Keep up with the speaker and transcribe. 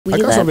I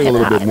got something a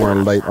little bit more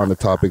light on the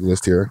topic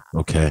list here.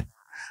 Okay.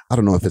 I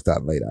don't know if it's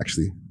that light,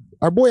 actually.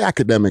 Our boy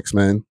Akademiks,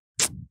 man.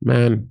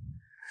 Man.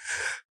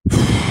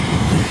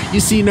 You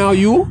see now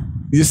you?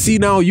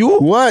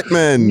 What,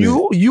 man?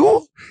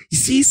 You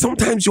see,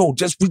 sometimes, yo,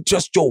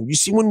 you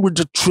see when we're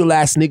just trill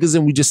ass niggas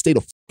and we just stay the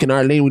fuck in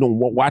our lane, we don't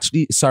watch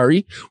these,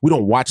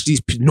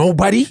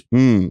 nobody,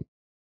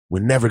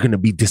 we're never gonna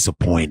be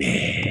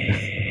disappointed.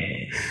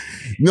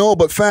 No,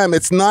 but fam,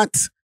 it's not.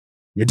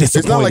 You're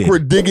disappointed. It's not like we're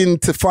digging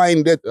to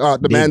find that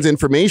the man's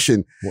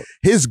information. What?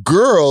 His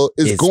girl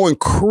is going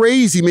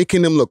crazy,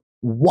 making him look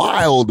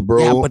wild,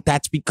 bro. Yeah, but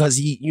that's because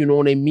he, you know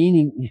what I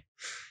mean?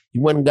 He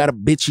went and got a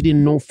bitch he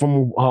didn't know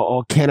from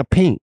a can of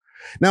paint.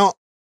 Now,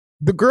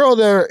 the girl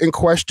there in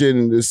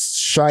question, this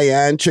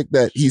Cheyenne chick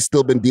that he's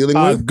still been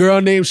dealing with. A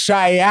girl named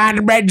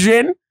Cheyenne,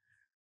 Redrin.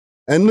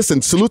 And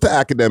listen, salute to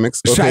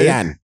Akademiks.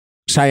 Okay?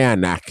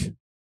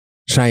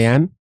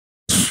 Cheyenne.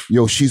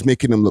 Yo, she's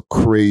making him look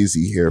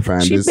crazy here,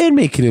 fam. She's been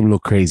making him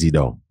look crazy,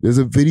 though. There's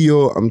a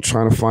video I'm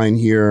trying to find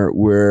here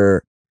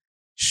where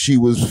she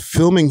was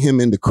filming him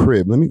in the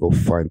crib. Let me go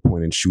find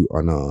point and shoot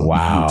on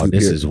wow, YouTube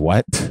this here. is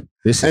what?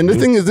 This and is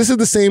the thing is, this is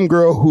the same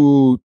girl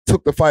who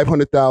took the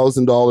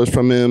 $500,000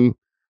 from him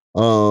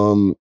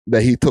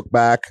that he took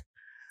back.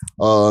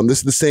 This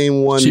is the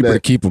same one. Cheaper to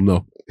keep him,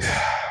 though.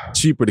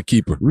 Cheaper to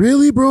keep her.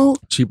 Really, bro?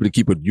 Cheaper to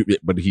keep her.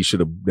 But he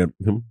should have.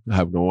 I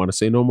don't want to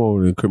say no more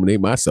and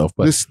incriminate myself.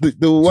 But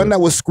the one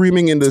that was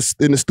screaming in the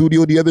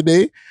studio the other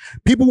day.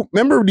 People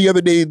remember the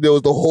other day there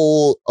was the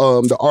whole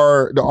the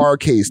R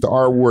case, the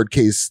R word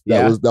case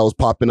that was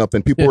popping up,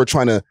 and people were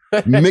trying to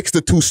mix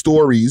the two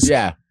stories.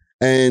 Yeah.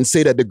 And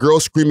say that the girl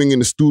screaming in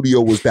the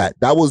studio was that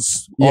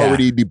was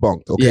already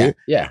debunked. Okay.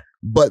 Yeah.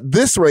 But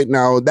this right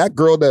now, that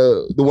girl,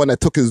 the one that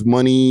took his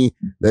money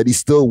that he's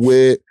still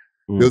with.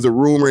 There's a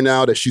rumor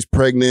now that she's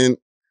pregnant.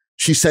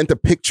 She sent a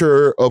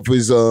picture of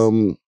his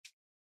Johnson.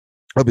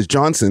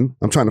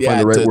 I'm trying to find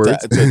the right words.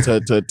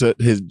 To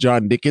his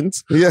John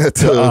Dickens. Yeah,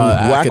 to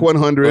Whack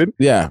 100.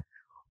 Yeah.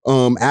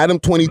 Adam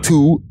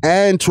 22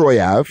 and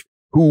Troy Ave,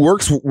 who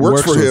works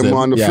for him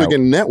on the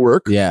friggin'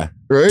 network. Yeah.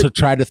 Right? To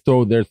try to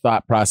throw their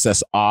thought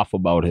process off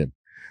about him.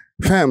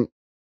 Fam,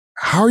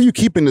 how are you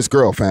keeping this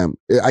girl, fam?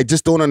 I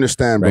just don't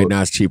understand, bro. Right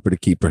now it's cheaper to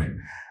keep her.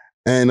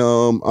 And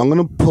I'm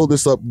gonna pull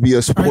this up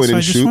via point and shoot.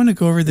 I just want to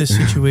go over this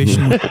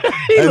situation.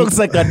 He looks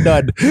like a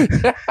dud.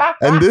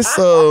 And this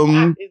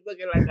he's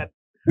looking like a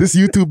this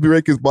YouTube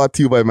break is brought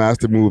to you by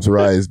Master Moves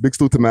Rise. Big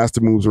salute to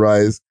Master Moves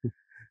Rise.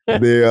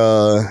 They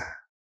are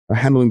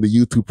handling the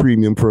YouTube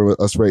premium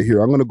for us right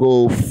here. I'm gonna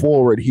go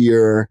forward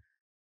here.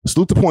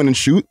 Salute to point and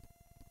shoot.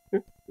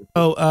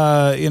 Oh,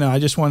 I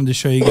just wanted to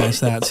show you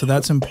guys that. So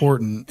that's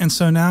important. And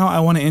so now I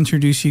want to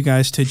introduce you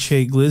guys to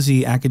Che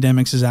Glizzy,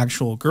 Akademiks'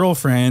 actual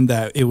girlfriend,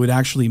 that it would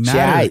actually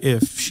matter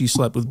if she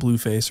slept with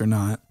Blueface or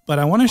not. But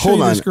I want to show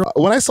you this girl.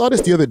 When I saw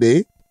this the other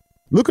day,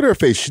 look at her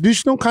face. She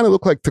don't kind of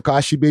look like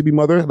Tekashi baby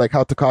mother, like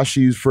how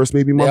Tekashi's first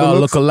baby mother looks? They all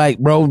looks? look alike,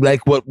 bro.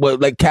 Like what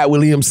like Cat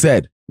Williams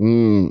said.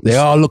 They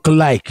all look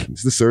alike.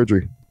 It's the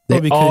surgery.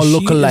 They all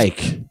look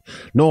alike.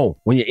 No,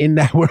 when you're in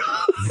that world,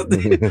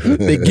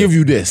 they give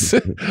you this.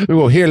 They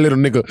go, here, little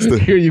nigga.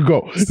 Here you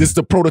go. This is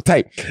the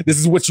prototype. This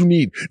is what you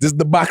need. This is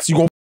the box you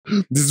gonna.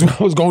 This is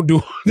what I was gonna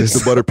do. This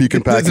is the butter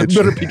pecan package. This is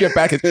the butter pecan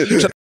package.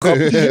 Shut the fuck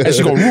up. And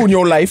she gonna ruin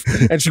your life.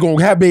 And she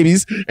gonna have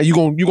babies. And you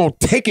gonna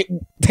take it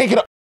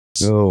up.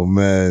 Oh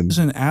man, she's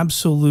an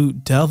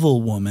absolute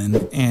devil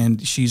woman,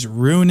 and she's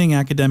ruining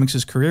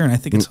Akademiks' career, and I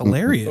think it's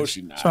hilarious. No,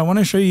 she's not. So I want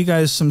to show you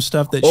guys some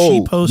stuff that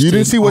she posted. You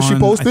didn't see what she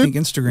posted? I think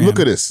Instagram. Look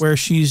at this. Where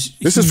she's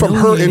this is from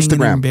her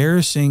Instagram, and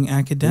embarrassing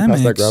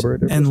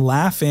Akademiks and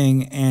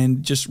laughing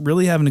and just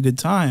really having a good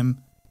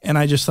time. And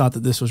I just thought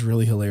that this was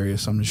really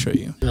hilarious. So I'm going to show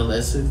you. In a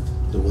lesson,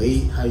 the way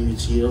how you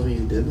cheat on me,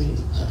 you did me.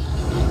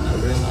 I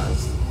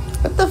realized.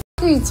 What the f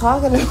are you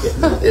talking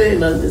about? It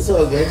ain't nothing. It's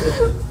all good.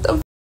 What the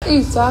f are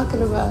you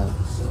talking about?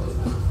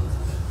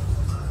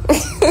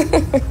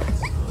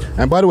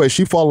 And by the way,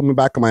 she followed me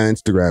back on my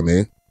Instagram,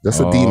 eh? That's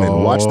a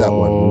demon. Watch that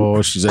one.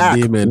 Oh, she's a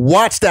demon.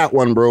 Watch that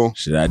one, bro.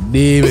 She's a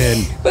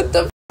demon. What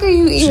the f are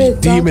you even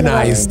She's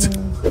demonized.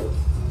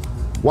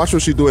 Watch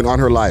what she's doing on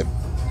her live.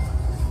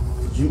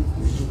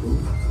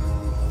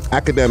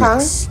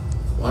 Akademiks. Huh?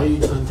 Why are you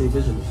trying to take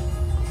pictures?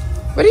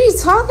 What are you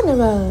talking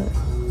about?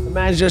 The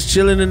man's just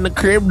chilling in the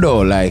crib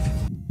though, like.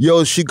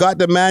 Yo, she got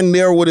the man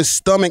there with his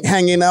stomach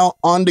hanging out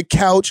on the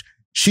couch.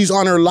 She's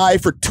on her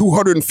live for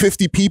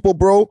 250 people,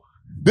 bro.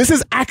 This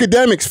is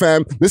Akademiks,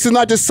 fam. This is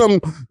not just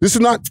this is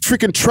not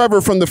freaking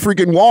Trevor from the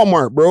freaking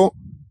Walmart, bro.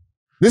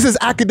 This is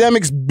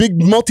Akademiks,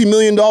 big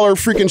multi-million-dollar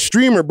freaking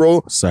streamer,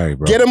 bro. Sorry,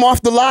 bro. Get him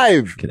off the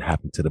live. Could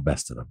happen to the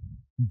best of them.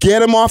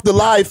 Get him off the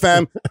live,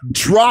 fam.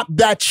 Drop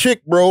that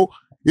chick, bro.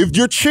 If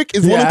your chick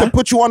is willing to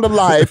put you on the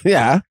live,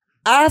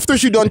 after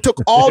she done took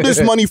all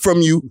this money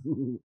from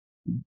you,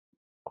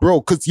 bro,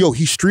 because, yo,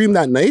 he streamed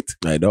that night.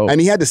 I know.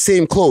 And he had the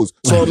same clothes.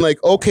 So I'm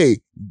like, okay,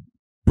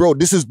 bro,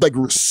 this is like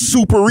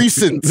super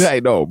recent. I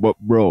know, but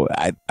bro,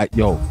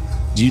 yo,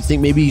 do you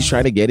think maybe he's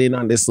trying to get in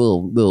on this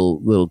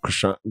little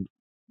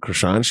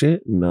Krishan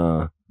shit?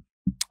 And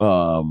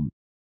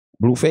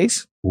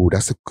Blueface. Oh,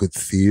 that's a good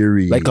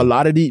theory. Like a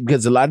lot of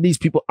these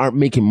people aren't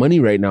making money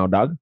right now,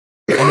 dog.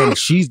 And then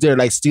she's there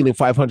like stealing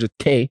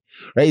 $500K,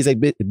 right? He's like,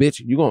 bitch,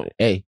 you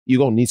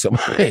gonna need some.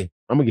 Hey,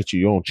 I'm gonna get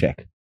you your own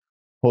check.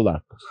 Hold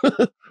on.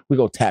 We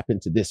gonna tap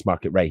into this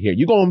market right here.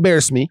 You gonna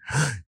embarrass me.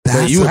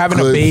 That's you having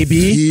a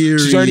baby. Theory.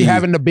 She's already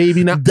having the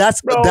baby now.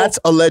 That's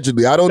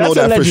allegedly. I don't know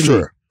that allegedly. for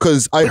sure.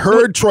 Because I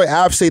heard Troy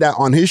Ave say that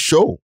on his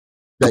show.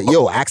 That,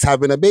 yo, Axe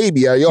having a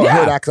baby. I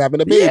heard Axe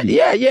having a baby.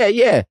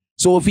 Yeah.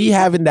 So if he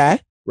having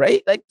that,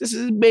 right? Like, this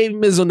is baby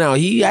Mizzle now.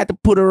 He had to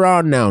put her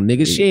on now,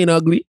 nigga. She ain't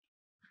ugly.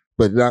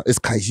 But now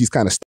he's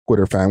kind of stuck with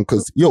her, fam.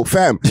 Because, yo,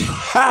 fam,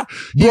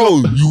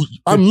 bro,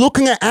 I'm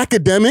looking at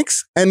Akademiks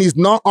and he's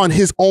not on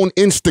his own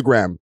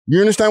Instagram. You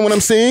understand what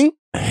I'm saying?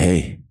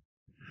 Hey.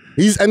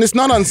 And it's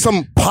not on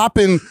some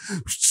popping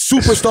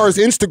superstar's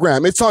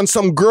Instagram. It's on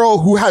some girl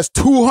who has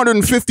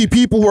 250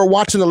 people who are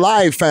watching the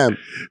live, fam.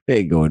 They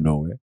ain't going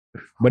nowhere.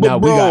 But now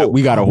bro,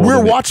 we got a hold We're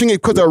of it. watching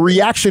it because a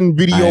reaction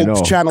video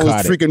channel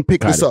is freaking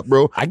picked this up,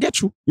 bro. I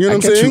get you. You know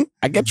what I'm saying?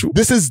 I get you.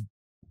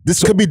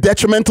 This could be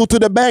detrimental to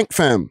the bank,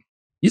 fam.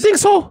 You think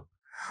so?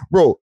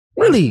 Bro.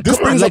 Really? This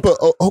brings up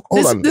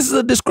hold on. This is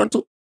a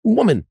disgruntled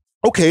woman.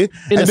 Okay.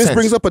 And this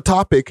brings up a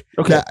topic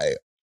that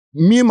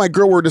me and my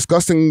girl were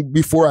discussing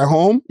before at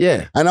home.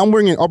 Yeah. And I'll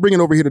bring it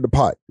over here to the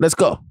pot. Let's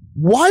go.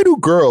 Why do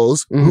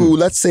girls who,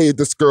 let's say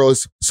this girl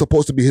is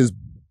supposed to be his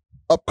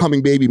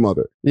upcoming baby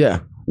mother. Yeah.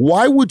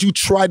 Why would you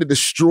try to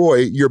destroy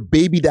your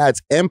baby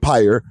dad's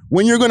empire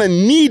when you're going to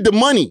need the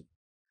money?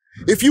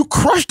 If you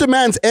crush the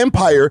man's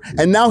empire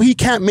and now he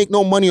can't make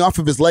no money off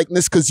of his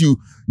likeness because you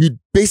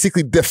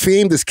basically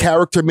defamed his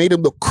character, made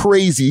him look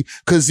crazy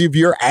because of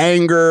your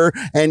anger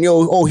and he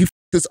f***ed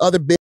this other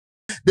bitch.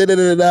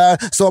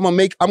 So I'm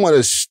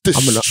gonna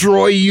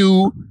destroy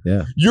you.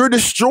 Yeah. You're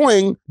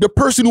destroying the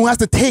person who has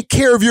to take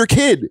care of your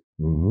kid.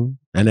 Mm-hmm.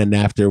 And then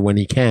after, when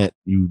he can't,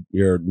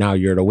 you're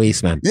the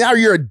waste man. Now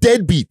you're a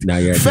deadbeat. Now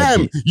you're a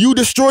fam. deadbeat. You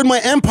destroyed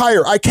my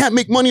empire. I can't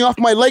make money off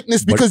my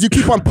likeness because you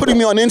keep on putting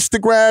me on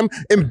Instagram,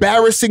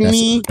 embarrassing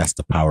me. That's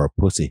the power of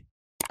pussy.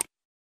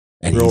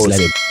 And he's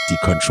letting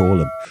control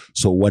him.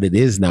 So what it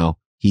is now,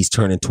 he's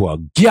turned into a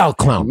gal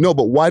clown. No,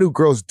 but why do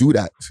girls do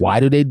that?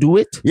 Why do they do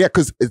it? Yeah,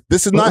 because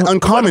this is not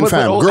uncommon,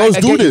 fam. Girls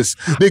do this.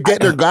 They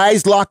get their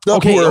guys locked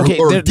up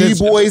or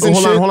D-boys and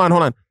shit. Hold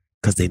on.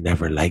 Because they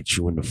never liked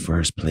you in the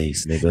first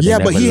place, nigga. Yeah,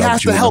 but he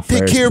has to help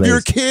take care of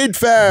your kid,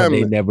 fam. But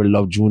they never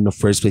loved you in the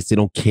first place. They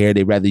don't care.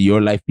 They'd rather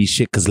your life be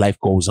shit because life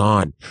goes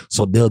on.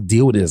 So they'll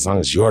deal with it as long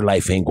as your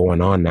life ain't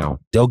going on now.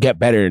 They'll get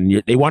better.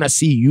 And they want to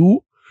see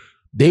you.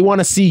 They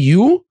want to see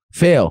you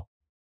fail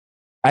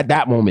at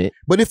that moment.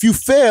 But if you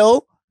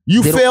fail,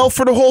 you fail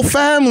for the whole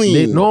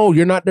family. No,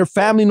 you're not their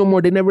family no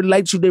more. They never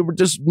liked you. They were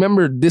just,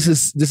 remember, this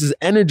is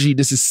energy.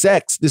 This is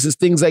sex. This is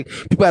things like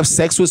people have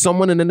sex with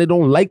someone and then they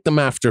don't like them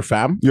after,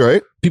 fam. You're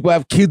right. People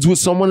have kids with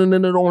someone and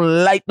then they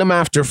don't like them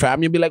after,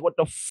 fam. You'll be like, what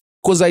the f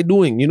was I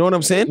doing? You know what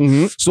I'm saying?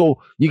 Mm-hmm. So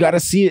you got to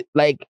see it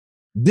like,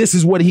 this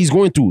is what he's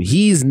going through.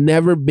 He's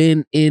never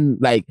been in,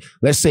 like,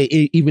 let's say,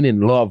 even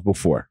in love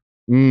before.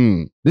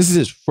 This is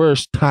his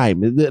first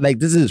time. Like,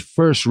 this is his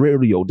first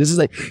rodeo. This is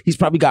like, he's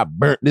probably got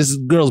burnt. He's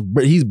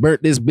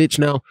burnt this bitch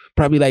now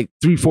probably like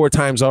 3-4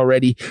 times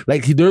already.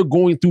 Like, they're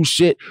going through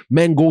shit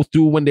men go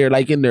through when they're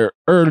like in their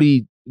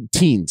early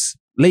teens,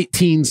 late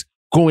teens,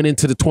 going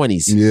into the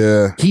 20s.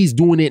 Yeah. He's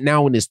doing it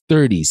now in his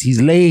 30s.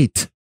 He's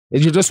late.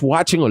 And you're just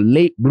watching a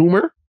late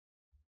bloomer.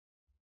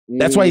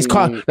 That's why he's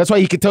caught. That's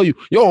why he can tell you,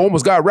 yo, I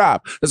almost got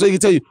robbed. That's why he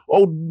can tell you,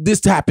 oh,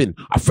 this happened.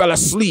 I fell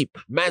asleep.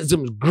 Man's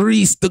them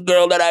greased the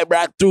girl that I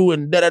brought through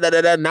and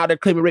da-da-da-da-da. Now they're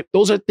claiming rape.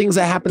 Those are things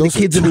that happen to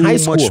kids in high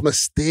school. Too much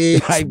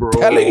mistakes, I'm bro.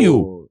 telling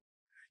you.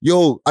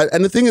 Yo,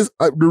 and the thing is,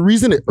 the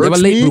reason it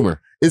irks me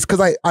is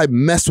because I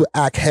mess with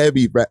Act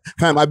Heavy, right?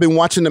 Fam, I've been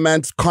watching the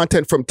man's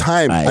content from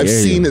time. I've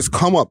seen his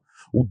come up.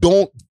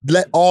 Don't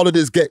let all of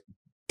this get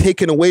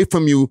taken away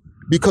from you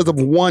because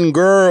of one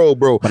girl,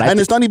 bro. And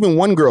it's not even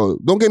one girl.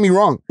 Don't get me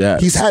wrong. Yeah.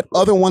 He's had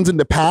other ones in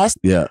the past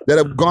that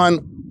have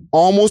gone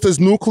almost as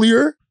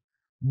nuclear,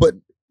 but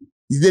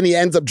then he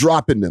ends up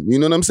dropping them. You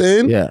know what I'm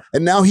saying? Yeah.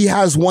 And now he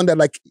has one that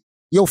like,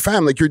 yo,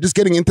 fam, like you're just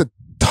getting into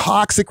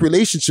toxic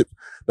relationships.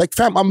 Like,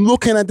 fam, I'm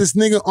looking at this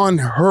nigga on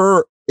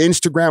her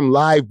Instagram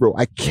live, bro.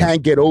 I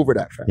can't get over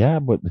that, fam. Yeah,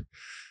 but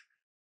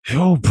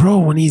yo, bro,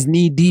 when he's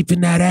knee deep in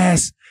that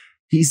ass,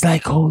 he's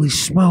like, holy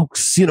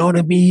smokes. You know what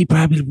I mean? He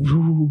probably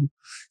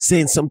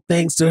saying some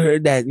things to her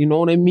that, you know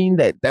what I mean?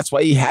 That's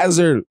why he has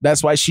her.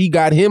 That's why she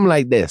got him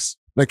like this.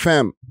 Like,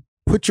 fam,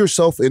 put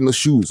yourself in the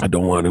shoes. I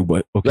don't want to,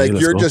 but okay.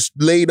 Like, you're just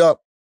laid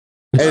up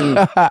and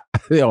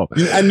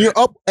and you're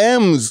up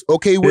M's.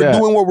 Okay, we're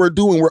doing what we're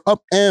doing. We're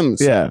up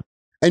M's. Yeah.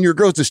 And your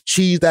girl's just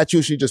cheesed at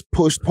you. She just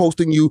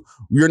posting you.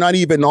 You're not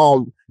even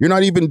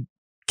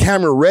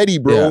camera ready,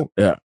 bro.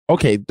 Yeah.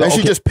 Okay. And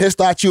she just pissed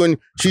at you and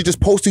she's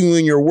just posting you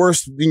in your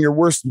worst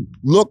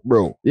look,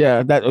 bro.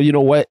 Yeah. You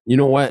know what?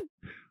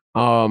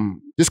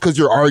 Just because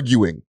you're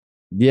arguing.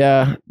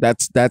 Yeah,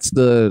 that's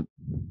the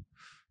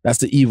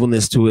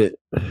evilness to it.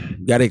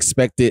 You gotta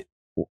expect it.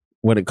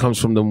 when it comes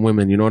from them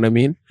women. You know what I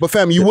mean? But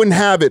fam, you wouldn't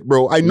have it,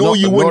 bro. I know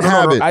you wouldn't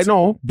have it. I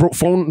know. Bro,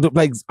 phone,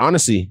 like,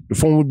 honestly, the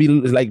phone would be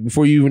like,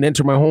 before you even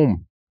enter my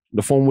home,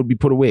 the phone would be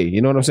put away.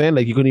 You know what I'm saying?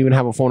 Like, you couldn't even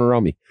have a phone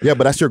around me. Yeah,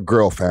 but that's your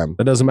girl, fam.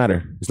 It doesn't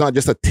matter. It's not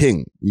just a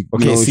thing.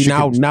 Okay, see,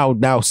 now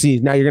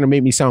you're going to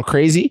make me sound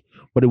crazy,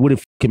 but it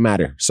wouldn't fucking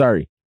matter.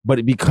 Sorry.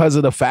 But because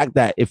of the fact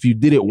that if you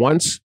did it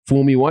once,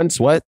 fool me once,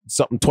 what?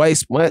 Something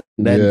twice, what?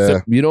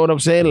 Then, you know what I'm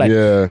saying?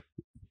 Like,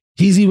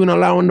 he's even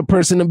allowing the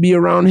person to be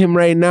around him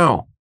right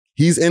now.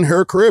 He's in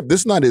her crib. This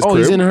is not his crib. Oh,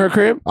 he's in her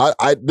crib?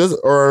 I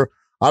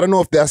don't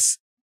know if that's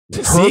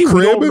her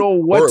crib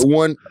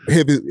or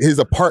his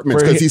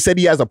apartments, because he said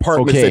he has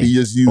apartments that he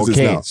just uses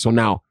now. So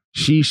now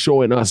she's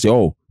showing us,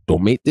 yo,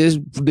 don't make this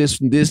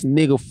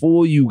nigga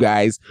fool you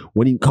guys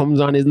when he comes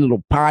on his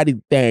little party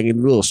thing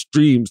and little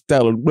streams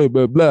telling blah,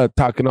 blah, blah,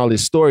 talking all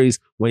his stories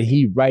when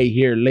he right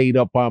here laid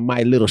up on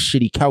my little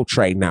shitty couch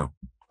right now.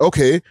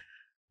 Okay.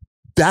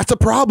 That's a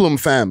problem,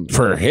 fam.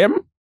 For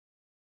him?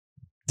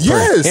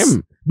 Yes. For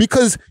him.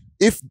 Because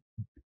if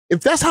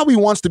that's how he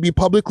wants to be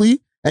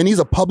publicly, and he's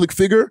a public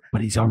figure.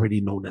 But he's already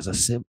known as a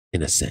simp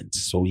in a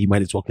sense. So he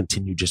might as well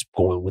continue just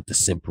going with the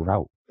simp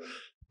route.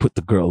 Put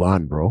the girl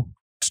on, bro.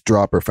 Just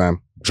drop her,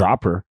 fam.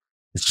 Drop her.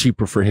 It's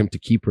cheaper for him to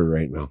keep her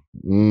right now.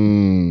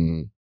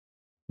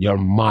 You're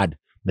mad.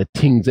 The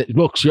things that,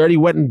 look, she already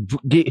went and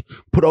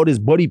put out his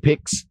buddy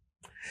pics.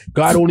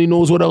 God only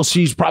knows what else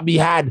she's probably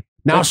had.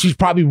 Now she's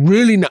probably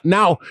really not.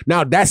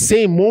 Now that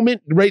same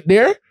moment right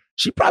there,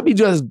 she probably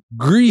just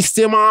greased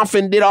him off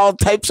and did all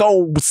types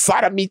of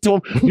sodomy to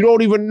him. You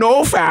don't even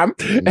know, fam.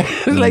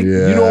 Like,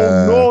 you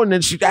don't know. And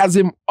then she has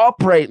him up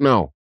right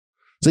now.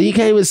 So you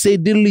can't even say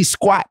diddly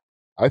squat.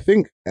 I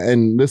think,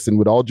 and listen,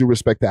 with all due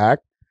respect to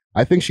Act,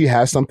 I think she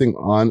has something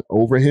on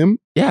over him.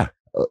 Yeah.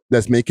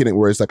 That's making it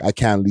where it's like, I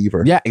can't leave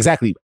her. Yeah,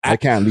 exactly. I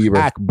can't leave her.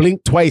 Act,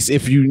 blink twice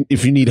if you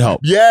need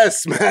help.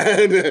 Yes,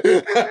 man.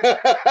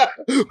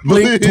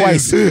 Blink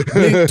twice.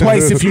 Blink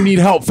twice if you need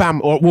help,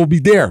 fam. Or we'll be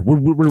there.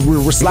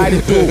 We're sliding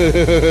through.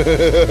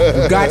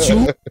 We got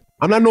you.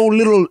 I'm not no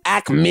little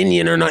Act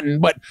minion or nothing.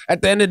 But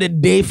at the end of the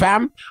day,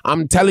 fam,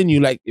 I'm telling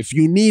you, like, if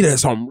you need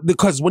us,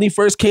 because when he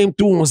first came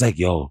through and was like,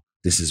 yo,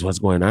 this is what's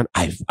going on.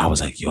 I was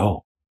like,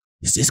 yo,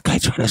 is this guy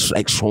trying to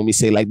like show me,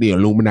 say like the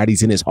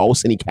Illuminati's in his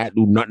house and he can't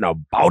do nothing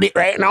about it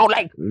right now?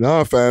 Like,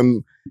 no,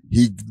 fam.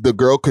 The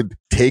girl could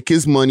take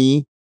his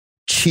money,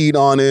 cheat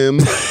on him,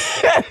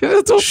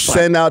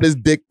 send out his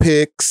dick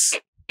pics,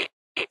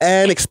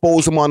 and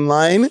expose him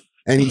online,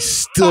 and he's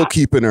still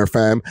keeping her,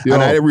 fam. Yo.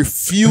 And I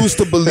refuse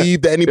to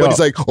believe that anybody's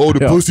like, oh, the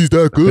pussy's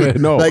that good.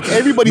 No. Like,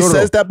 everybody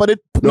says that, but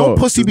no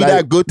pussy be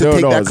that good to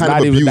take that kind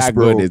of abuse,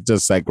 bro. Good. It's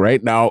just like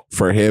right now,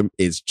 for him,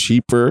 it's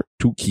cheaper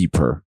to keep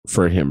her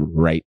for him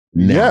right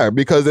now. Yeah,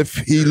 because if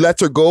he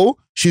lets her go,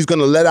 she's going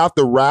to let out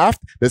the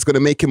raft that's going to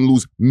make him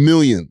lose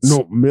millions.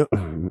 No,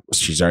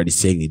 she's already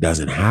saying he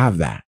doesn't have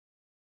that.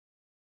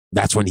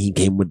 That's when he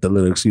came with the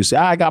little excuse.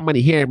 I got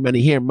money here, money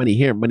here, money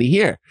here, money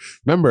here.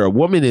 Remember, a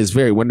woman is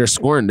when they're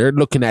scoring, they're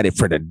looking at it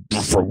for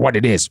what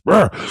it is.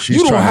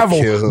 You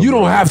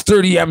don't have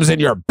 30 M's in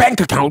your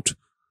bank account,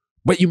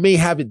 but you may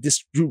have it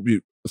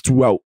distribute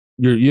throughout.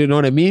 You know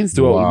what I mean?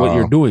 Throughout what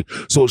you're doing.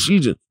 So she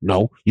just,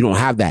 no, you don't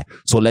have that.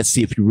 So let's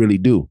see if you really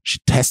do.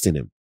 She's testing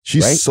him.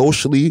 She's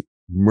socially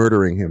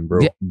murdering him,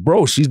 bro. Yeah,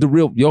 bro, she's the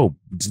real, your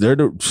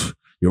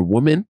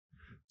woman,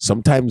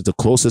 sometimes the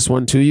closest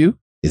one to you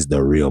is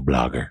the real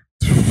blogger.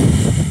 You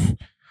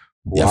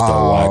have to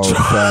watch.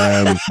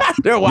 Fam.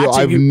 They're watching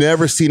I've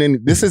never seen any.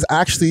 This is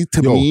actually,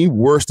 to me,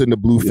 worse than the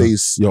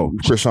Blueface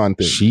Krishan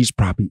thing. She's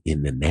probably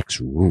in the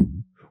next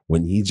room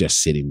when he's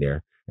just sitting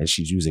there and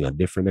she's using a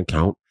different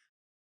account,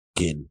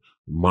 getting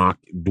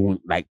mocked, doing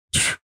like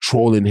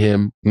trolling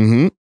him.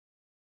 Mm-hmm.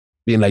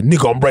 Being like,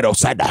 nigga, I'm right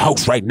outside the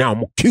house right now. I'm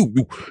gonna kill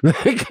you.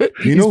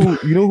 You know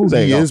who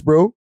he is,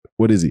 bro?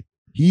 What is he?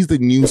 He's the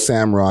new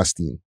Sam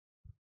Rothstein.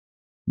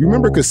 You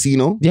remember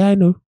Casino? Yeah, I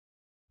know.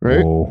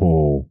 Right?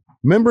 Oh.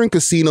 Remember in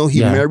Casino,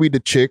 he married the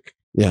chick.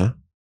 Yeah.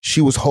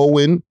 She was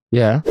hoeing.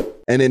 Yeah.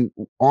 And then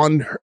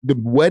on the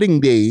wedding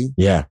day,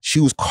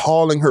 she was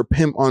calling her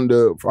pimp on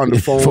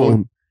the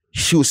phone.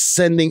 She was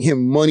sending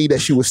him money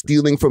that she was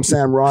stealing from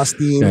Sam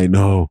Rothstein. I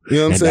know. You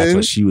know what I'm saying? That's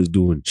what she was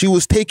doing. She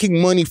was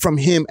taking money from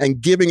him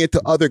and giving it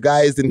to other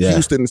guys in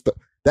Houston and stuff.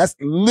 That's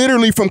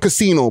literally from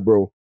Casino,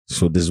 bro.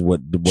 So this is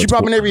what she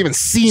probably never even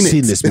seen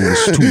this movie.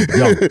 She's too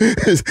young.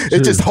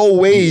 It's just whole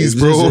ways,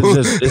 bro.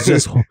 It's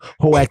just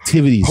whole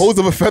activities. Holes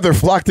of a feather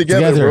flock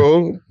together,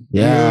 bro.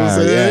 Yeah,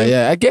 you know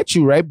yeah. I get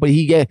you, right?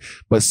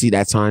 But see,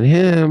 that's on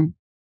him.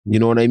 You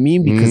know what I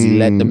mean? Because he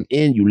let them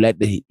in.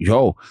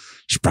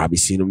 She probably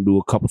seen him do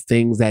a couple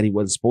things that he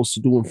wasn't supposed to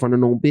do in front of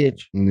no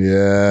bitch. Yeah.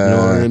 You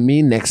know what I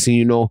mean? Next thing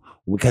you know,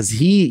 because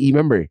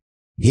remember,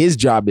 his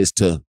job is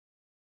to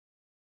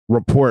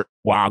report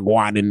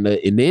wagwan in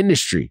the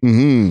industry.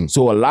 Mm-hmm.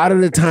 So a lot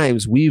of the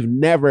times we've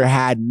never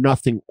had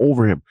nothing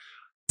over him.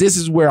 This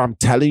is where I'm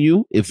telling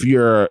you, if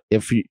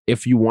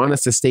you want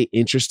us to stay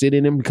interested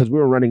in him, because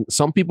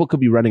some people could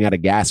be running out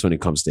of gas when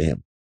it comes to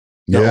him.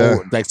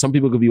 Like some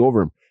people could be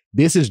over him.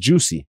 This is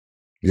juicy.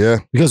 Yeah.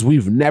 Because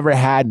we've never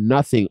had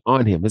nothing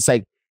on him. It's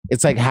like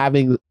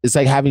having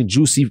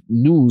juicy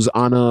news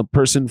on a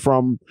person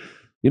from,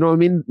 you know what I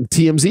mean,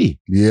 TMZ.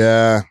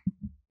 Yeah.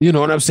 You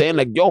know what I'm saying?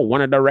 Like, yo,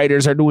 one of the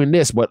writers are doing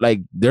this, but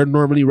like they're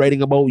normally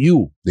writing about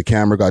you. The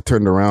camera got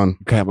turned around.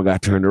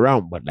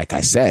 But like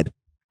I said,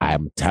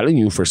 I'm telling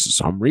you, for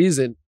some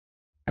reason,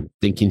 I'm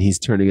thinking he's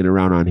turning it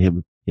around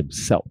on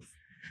himself.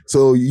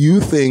 So you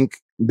think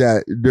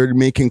that they're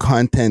making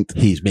content?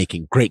 He's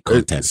making great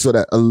content. So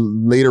that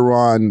later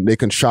on they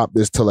can shop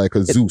this to like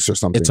a Zeus or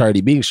something. It's already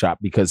being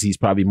shopped because he's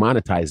probably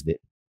monetized it.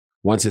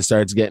 Once it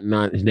starts getting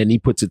on, and then he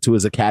puts it to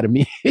his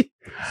academy.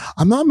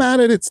 I'm not mad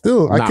at it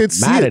still. I can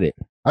see it.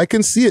 I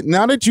can see it.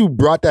 Now that you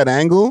brought that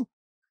angle,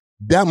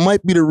 that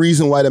might be the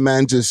reason why the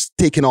man just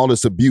taking all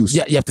this abuse.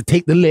 Yeah, you have to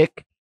take the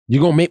lick. You're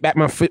going to make back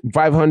my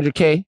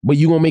 $500K, but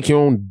you're going to make your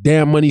own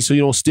damn money so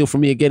you don't steal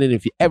from me again. And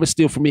if you ever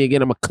steal from me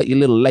again, I'm going to cut your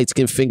little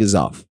light-skinned fingers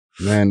off.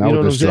 Man, that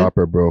was just drop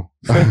her, bro.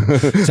 So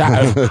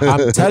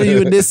I'm telling you,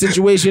 in this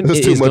situation,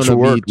 it is going to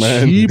be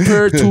man.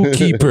 Cheaper to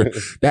keep her.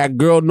 That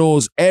girl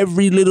knows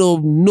every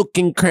little nook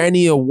and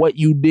cranny of what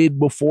you did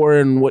before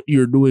and what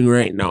you're doing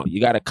right now.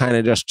 You got to kind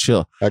of just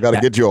chill. I got to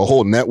get you a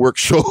whole network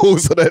show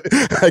so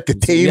that I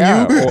can tame you.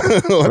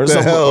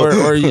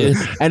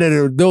 And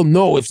then they'll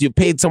know if you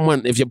paid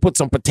someone, if you put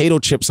some potato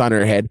chips on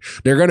her head,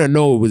 they're going to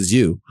know it was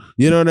you.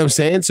 You know what I'm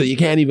saying? So you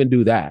can't even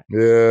do that.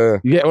 Yeah.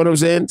 You get what I'm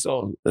saying?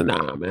 So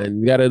nah, man.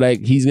 You gotta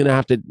he's gonna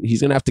have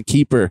to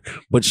keep her.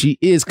 But she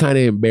is kind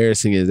of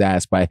embarrassing his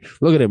ass by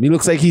look at him. He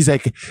looks like he's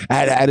like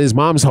at his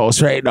mom's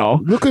house right now.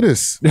 Look at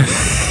this.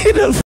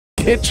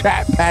 Kid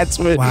trap pants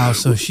with wow,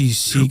 so she's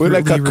secretly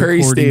like a curry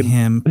recording stain.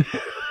 him.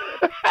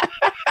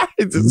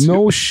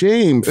 No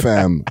shame,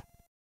 fam.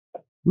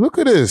 Look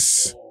at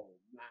this.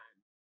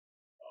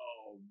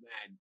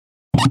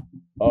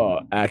 Oh,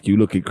 Ak, you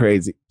looking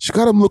crazy. She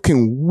got him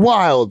looking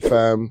wild,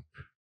 fam.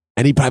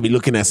 And he probably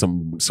looking at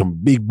some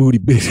big booty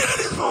bitch.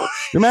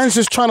 The man's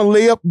just trying to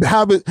lay up,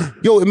 have it.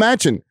 Yo,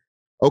 imagine.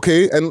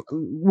 Okay, and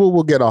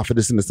we'll get off of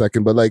this in a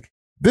second, but like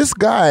this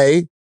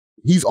guy,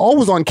 he's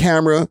always on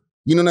camera.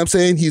 You know what I'm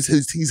saying?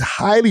 He's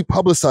highly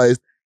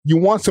publicized. You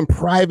want some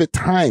private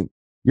time.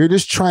 You're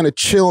just trying to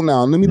chill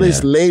now. Let me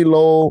just lay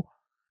low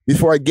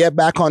before I get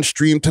back on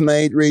stream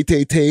tonight, Ray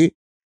Tay Tay.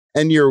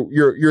 And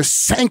your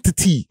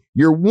sanctity,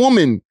 your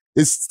woman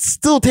is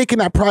still taking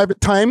that private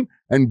time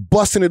and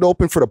busting it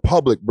open for the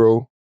public,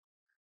 bro.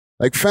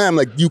 Like, fam,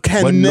 like you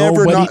can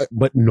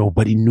But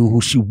nobody knew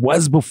who she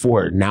was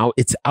before. Now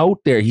it's out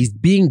there. He's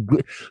being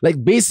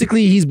like,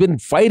 basically, he's been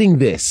fighting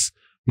this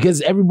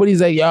because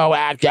everybody's like, yo,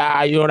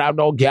 you don't have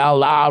no gal,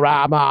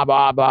 blah, blah,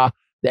 blah, blah.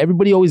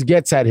 Everybody always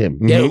gets at him.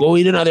 Mm-hmm. Go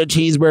eat another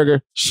cheeseburger.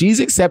 She's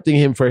accepting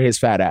him for his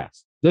fat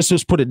ass. Let's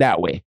just put it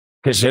that way.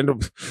 Because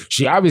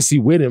she obviously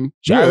with him.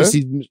 She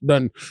obviously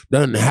done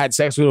had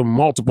sex with him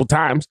multiple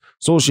times.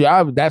 So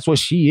that's what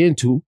she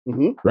into,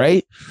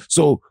 right?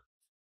 So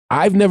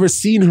I've never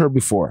seen her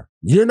before.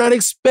 You're not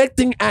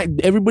expecting Ak.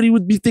 Everybody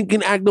would be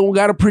thinking Ak don't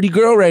got a pretty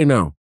girl right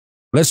now.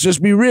 Let's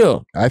just be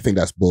real. I think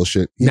that's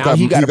bullshit. He now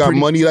got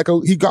money like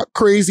he got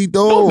crazy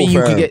dough. Don't mean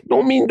you can get.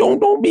 Don't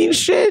mean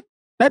shit.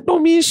 That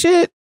don't mean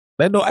shit.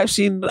 I've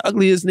seen the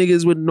ugliest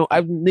niggas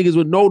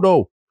with no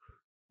dough.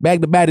 Bag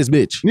the baddest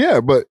bitch.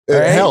 Yeah, but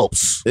it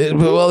helps.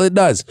 It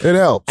does. It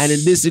helps. And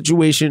in this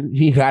situation,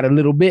 he got a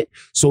little bit,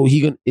 so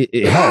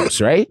it helps,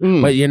 right?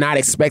 But you're not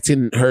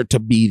expecting her to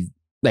be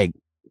like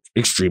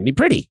extremely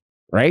pretty,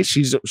 right?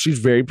 She's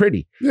very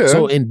pretty. Yeah.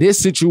 So in this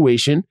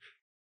situation,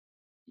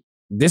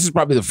 this is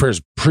probably the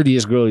first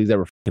prettiest girl he's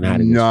ever fucking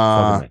had.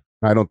 Nah,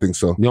 I don't think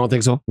so. You don't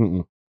think so?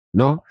 Mm-mm.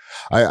 No,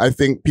 I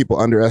think people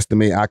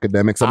underestimate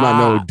Akademiks. I'm not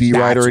no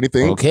D-Ride or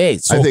anything. Okay,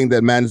 so I think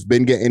that man's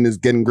been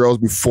getting girls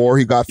before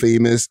he got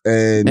famous,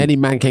 and any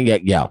man can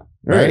get gal,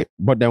 right?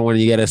 But then when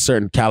you get a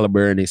certain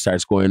caliber and it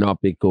starts going up,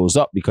 it goes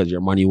up because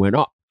your money went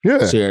up.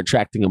 Yeah, so you're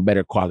attracting a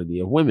better quality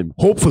of women,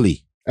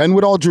 hopefully. And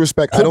with all due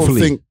respect, I don't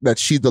think that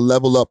she's the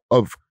level up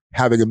of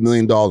having $1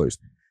 million.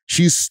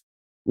 She's,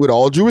 with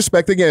all due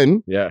respect,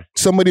 again,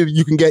 somebody that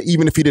you can get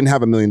even if he didn't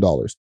have $1 million.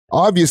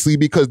 Obviously,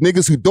 because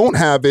niggas who don't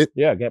have it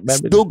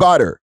still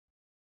got her.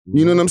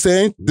 You know what I'm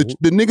saying? The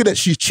nigga that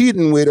she's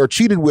cheating with or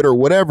cheated with or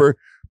whatever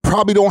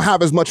probably don't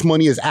have as much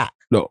money as Ak.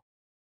 No.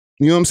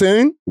 You know what I'm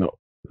saying? No.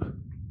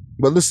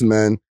 But listen,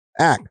 man,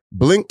 Ak,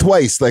 blink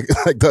twice, like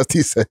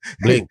Dusty said.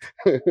 Blink.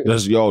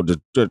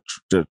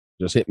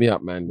 Just hit me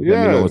up, man.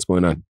 Let me know what's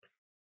going on.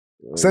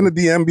 Send a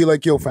DM, be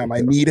like, yo, fam,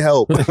 I need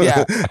help.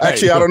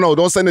 Actually, I don't know.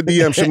 Don't send a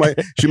DM.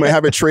 She might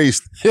have it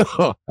traced. I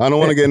don't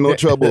want to get in no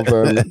trouble,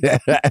 fam.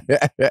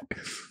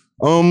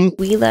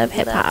 We love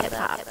hip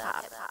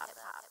hop.